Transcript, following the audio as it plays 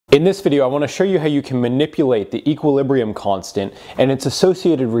In this video, I want to show you how you can manipulate the equilibrium constant and its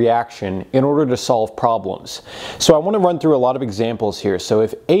associated reaction in order to solve problems. So I want to run through a lot of examples here. So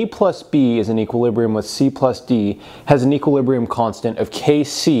if A plus B is in equilibrium with C plus D has an equilibrium constant of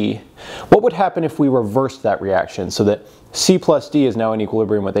Kc, what would happen if we reversed that reaction so that C plus D is now in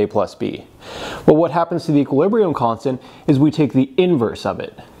equilibrium with A plus B? Well, what happens to the equilibrium constant is we take the inverse of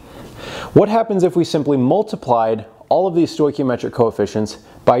it. What happens if we simply multiplied all of these stoichiometric coefficients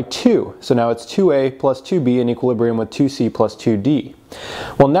by 2? So now it's 2a plus 2b in equilibrium with 2c plus 2d.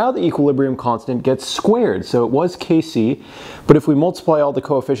 Well, now the equilibrium constant gets squared. So it was kc, but if we multiply all the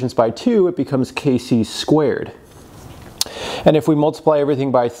coefficients by 2, it becomes kc squared. And if we multiply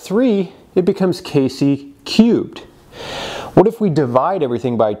everything by 3, it becomes kc cubed. What if we divide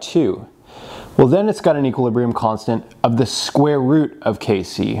everything by 2? Well, then it's got an equilibrium constant of the square root of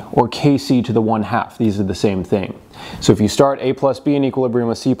kc, or kc to the 1/2. These are the same thing. So if you start A plus B in equilibrium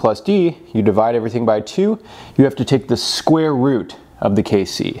with C plus D, you divide everything by 2, you have to take the square root of the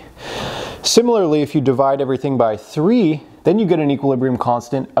kc. Similarly, if you divide everything by 3, then you get an equilibrium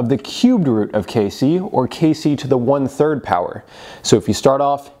constant of the cubed root of kc, or kc to the 1/3 power. So if you start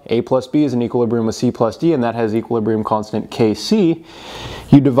off A plus B is in equilibrium with C plus D, and that has equilibrium constant kc,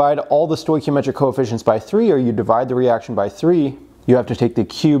 you divide all the stoichiometric coefficients by 3, or you divide the reaction by 3, you have to take the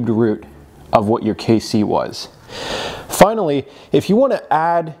cubed root of what your kc was. Finally, if you want to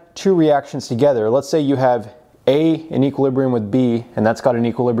add two reactions together, let's say you have A in equilibrium with B, and that's got an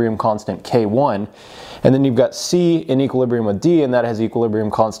equilibrium constant K1, and then you've got C in equilibrium with D, and that has equilibrium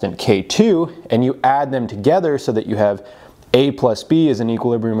constant K2, and you add them together so that you have A plus B is in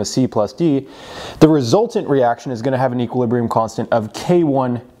equilibrium with C plus D, the resultant reaction is going to have an equilibrium constant of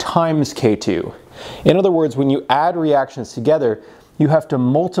K1 times K2. In other words, when you add reactions together, you have to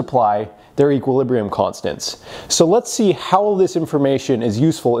multiply their equilibrium constants. So let's see how this information is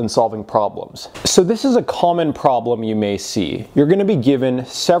useful in solving problems. So this is a common problem you may see. You're going to be given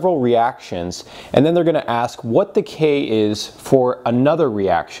several reactions, and then they're going to ask what the K is for another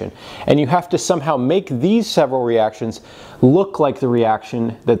reaction. And you have to somehow make these several reactions look like the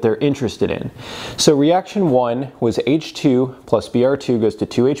reaction that they're interested in. So reaction 1 was H2 plus Br2 goes to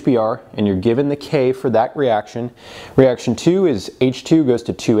 2HBr, and you're given the K for that reaction. Reaction 2 is H2 goes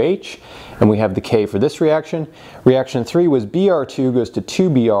to 2H, and we have the K for this reaction. Reaction 3 was Br2 goes to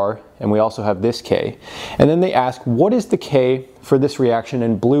 2Br, and we also have this K. And then they ask, what is the K for this reaction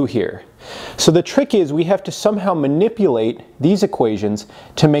in blue here? So the trick is we have to somehow manipulate these equations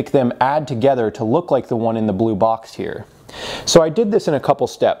to make them add together to look like the one in the blue box here. So I did this in a couple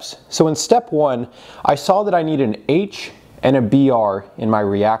steps. So in step 1, I saw that I need an H and a Br in my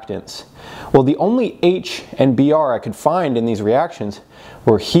reactants. Well, the only H and Br I could find in these reactions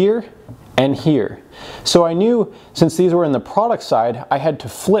were here and here. So I knew since these were in the product side, I had to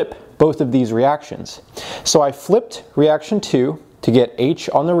flip both of these reactions. So I flipped reaction 2 to get H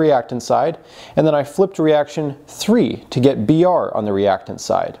on the reactant side, and then I flipped reaction 3 to get Br on the reactant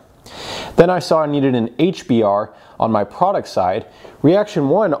side. Then I saw I needed an HBr on my product side. Reaction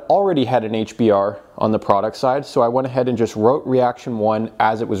 1 already had an HBr on the product side, so I went ahead and just wrote reaction 1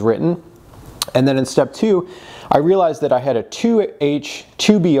 as it was written. And then in step 2, I realized that I had a 2H,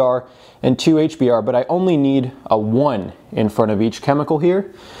 2Br, and 2HBr, but I only need a 1 in front of each chemical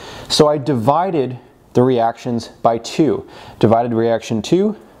here. So I divided the reactions by 2. Divided reaction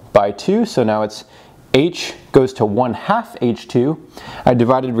 2 by 2, so now it's H goes to 1/2 H2. I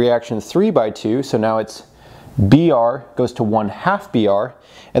divided reaction 3 by 2, so now it's Br goes to 1/2 Br.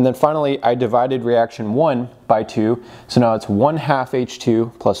 And then finally, I divided reaction 1 by 2, so now it's 1/2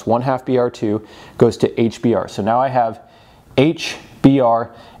 H2 plus 1/2 Br2 goes to HBr. So now I have H, Br,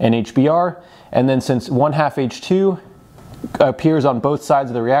 and HBr, and then since 1/2 H2 appears on both sides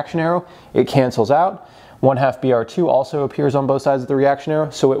of the reaction arrow, it cancels out. 1/2 Br2 also appears on both sides of the reaction arrow,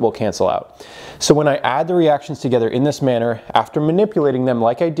 so it will cancel out. So when I add the reactions together in this manner, after manipulating them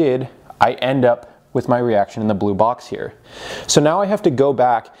like I did, I end up with my reaction in the blue box here. So now I have to go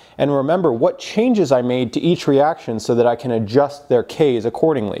back and remember what changes I made to each reaction so that I can adjust their Ks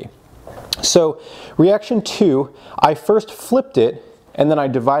accordingly. So reaction 2, I first flipped it and then I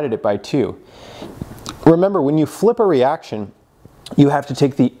divided it by 2. Remember, when you flip a reaction, you have to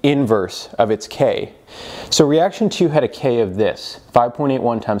take the inverse of its K. So reaction 2 had a K of this,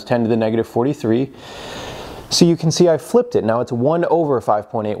 5.81 times 10 to the negative 43. So you can see I flipped it. Now it's 1 over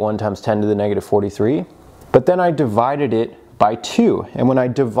 5.81 times 10 to the negative 43. But then I divided it by 2. And when I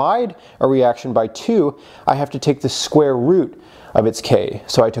divide a reaction by 2, I have to take the square root of its K.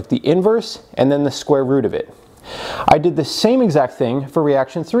 So I took the inverse and then the square root of it. I did the same exact thing for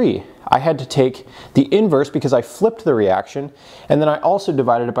reaction 3. I had to take the inverse because I flipped the reaction, and then I also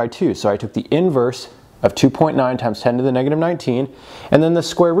divided it by 2. So I took the inverse of 2.9 times 10 to the negative 19, and then the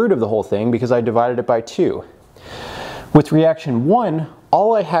square root of the whole thing because I divided it by 2. With reaction 1,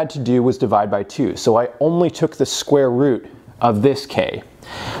 all I had to do was divide by 2, so I only took the square root of this K.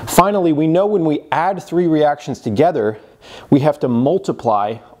 Finally, we know when we add 3 reactions together, we have to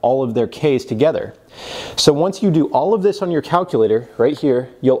multiply all of their K's together. So once you do all of this on your calculator, right here,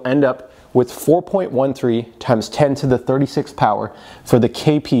 you'll end up with 4.13 times 10 to the 36th power for the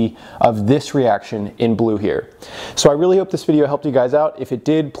Kp of this reaction in blue here. So I really hope this video helped you guys out. If it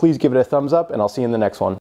did, please give it a thumbs up, and I'll see you in the next one.